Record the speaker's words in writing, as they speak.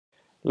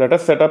Let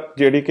us set up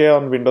JDK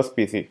on Windows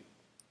PC.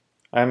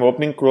 I am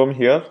opening Chrome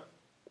here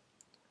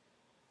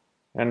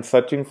and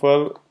searching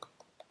for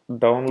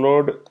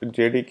download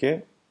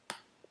JDK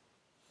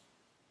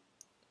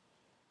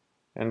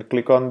and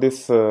click on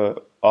this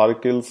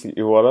Oracle's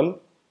URL.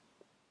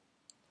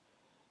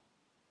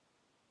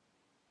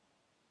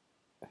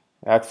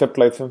 Accept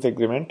license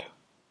agreement.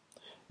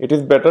 It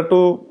is better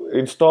to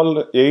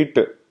install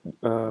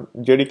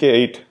JDK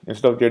 8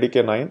 instead of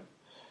JDK 9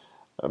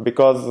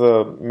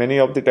 because many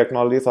of the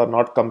technologies are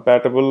not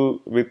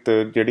compatible with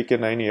JDK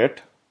 9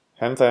 yet.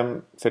 Hence, I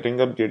am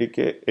setting up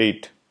JDK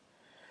 8.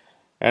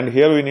 And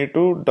here we need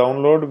to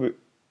download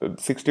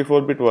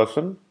 64-bit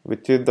version,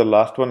 which is the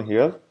last one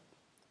here.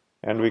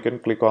 And we can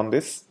click on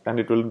this and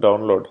it will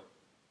download.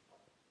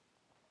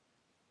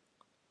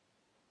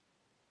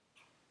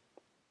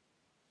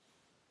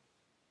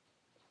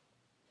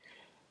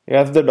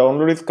 As the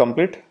download is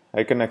complete,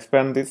 I can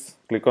expand this,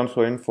 click on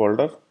show in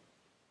folder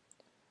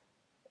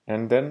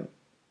and then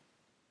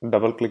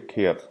double click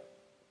here.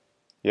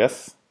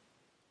 Yes.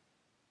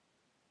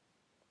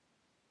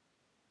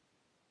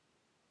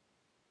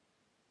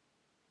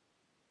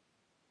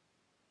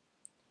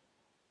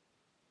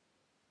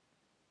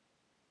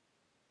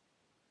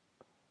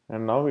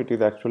 And now it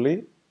is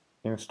actually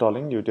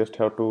installing. You just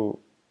have to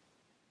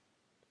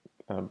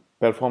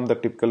perform the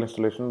typical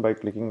installation by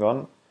clicking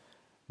on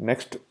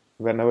next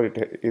whenever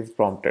it is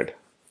prompted.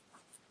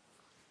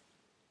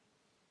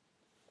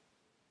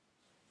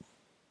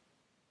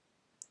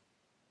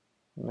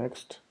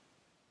 Next.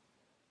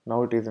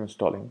 Now it is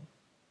installing.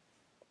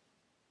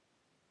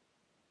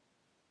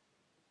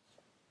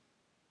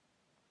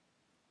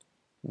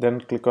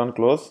 Then click on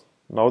close.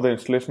 Now the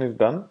installation is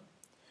done.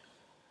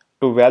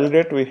 To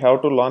validate, we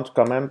have to launch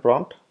command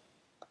prompt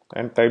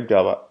and type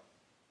Java.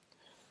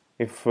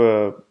 If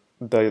the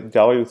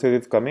Java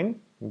usage is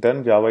coming,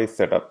 then Java is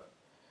set up.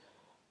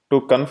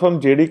 To confirm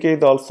JDK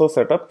is also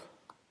set up,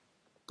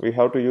 we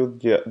have to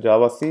use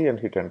Java C and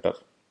hit enter.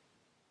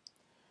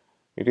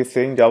 It is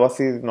saying Java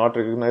C is not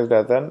recognized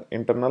as an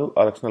internal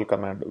or external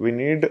command. We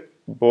need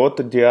both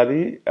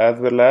JRE as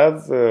well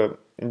as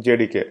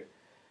JDK.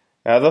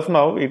 As of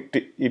now,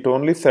 it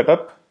only set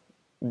up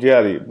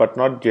JRE but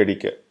not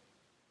JDK.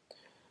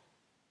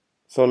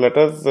 So let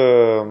us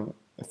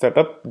set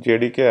up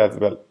JDK as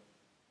well.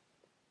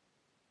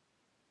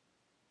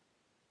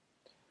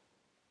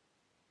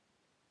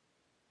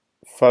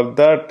 For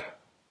that,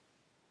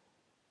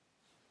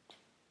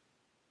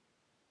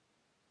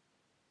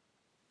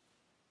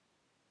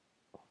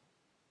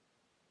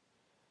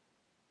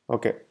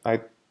 okay,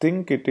 I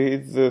think it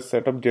is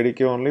set up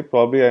JDK only.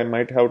 Probably I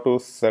might have to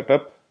set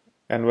up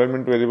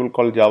environment variable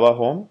called Java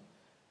home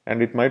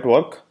and it might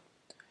work.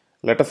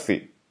 Let us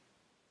see.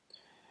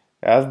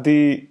 As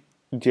the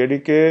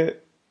JDK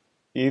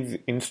is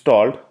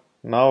installed,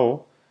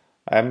 now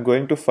I am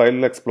going to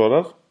File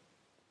Explorer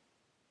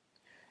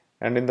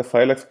and in the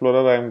File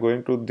Explorer I am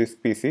going to this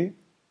PC,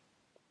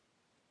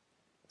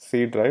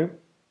 C drive,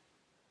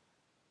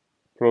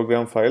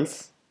 Program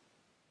Files,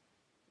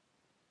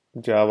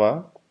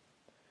 Java.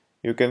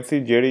 You can see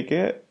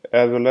JDK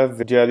as well as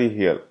JRE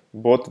here.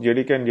 Both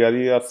JDK and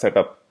JRE are set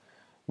up.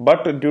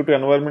 But due to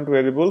environment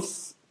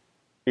variables,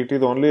 it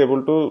is only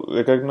able to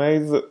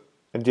recognize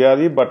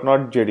JRE but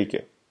not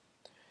JDK.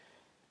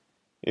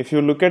 If you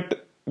look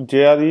at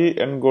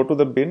JRE and go to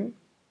the bin,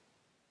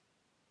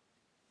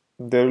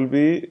 there will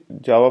be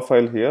Java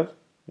file here,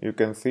 you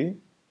can see,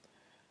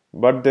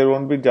 but there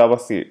won't be Java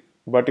C.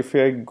 But if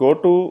I go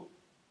to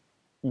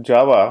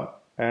Java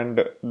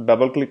and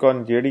double click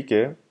on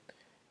JDK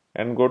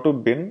and go to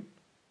bin,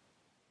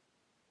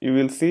 you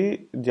will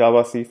see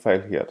Java C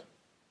file here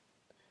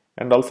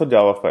and also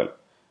Java file.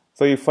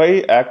 So if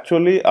I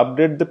actually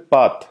update the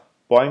path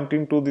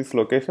pointing to this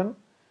location,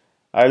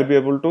 I will be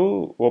able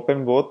to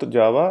open both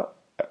Java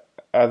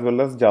as well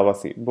as Java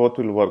C. Both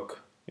will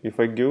work if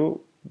I give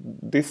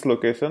this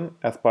location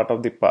as part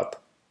of the path.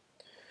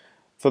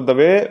 So the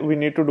way we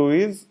need to do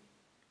is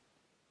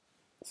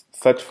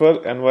search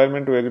for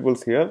environment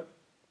variables here.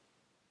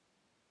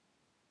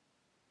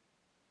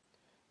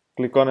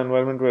 Click on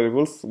environment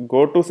variables,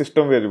 go to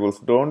system variables,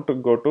 don't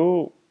go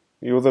to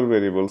user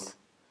variables.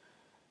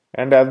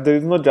 And as there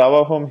is no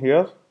Java home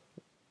here,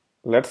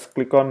 let's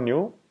click on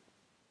new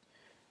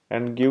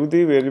and give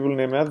the variable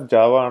name as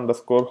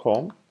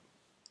java_home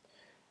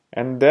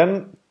and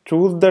then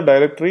choose the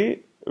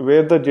directory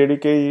where the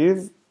JDK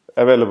is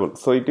available.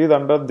 So it is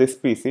under this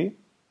PC,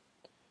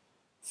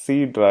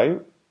 C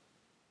drive,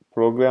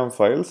 program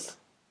files,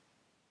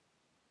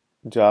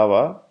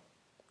 Java,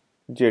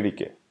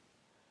 JDK.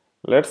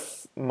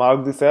 Let's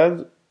mark this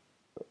as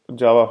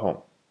Java home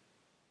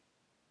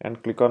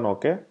and click on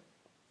OK.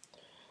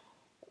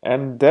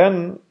 And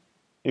then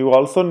you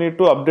also need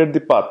to update the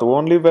path.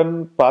 Only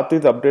when path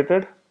is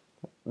updated,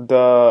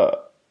 the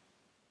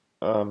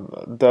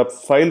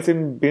files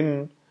in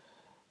bin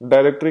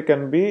directory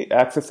can be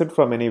accessed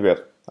from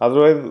anywhere.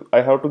 Otherwise,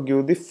 I have to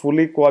give the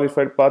fully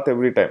qualified path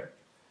every time.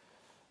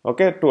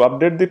 Okay, to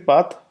update the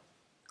path,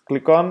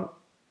 click on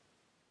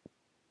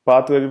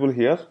path variable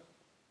here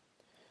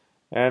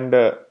and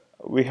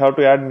we have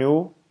to add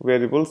new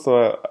variable,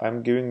 so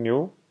I'm giving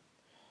new.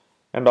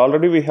 And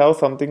already we have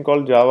something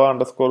called java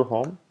underscore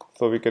home,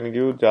 so we can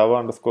give java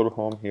underscore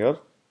home here.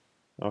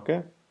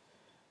 Okay,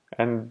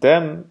 and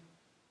then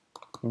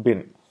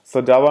bin.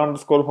 So java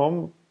underscore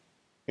home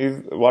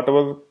is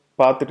whatever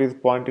path it is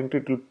pointing to,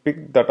 it will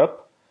pick that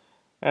up,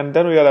 and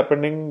then we are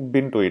appending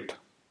bin to it.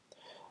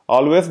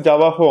 Always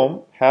java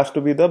home has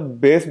to be the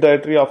base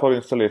directory of our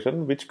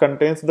installation, which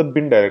contains the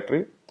bin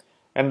directory,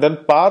 and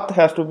then path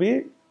has to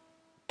be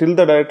till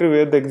the directory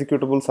where the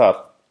executables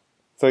are.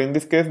 So in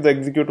this case, the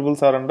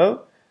executables are under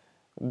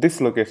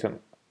this location.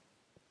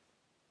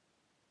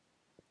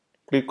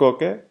 Click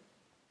OK,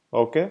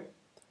 OK,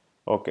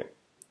 OK.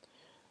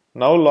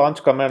 Now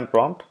launch command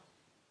prompt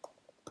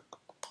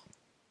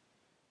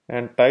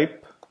and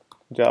type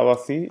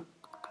javac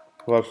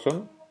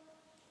version,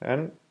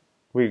 and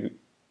we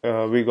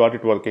got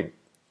it working.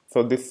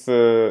 So this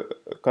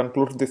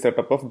concludes the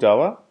setup of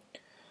Java.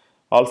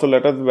 Also,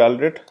 let us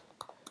validate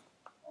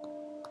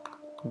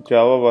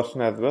Java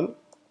version as well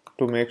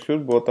to make sure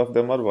both of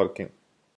them are working.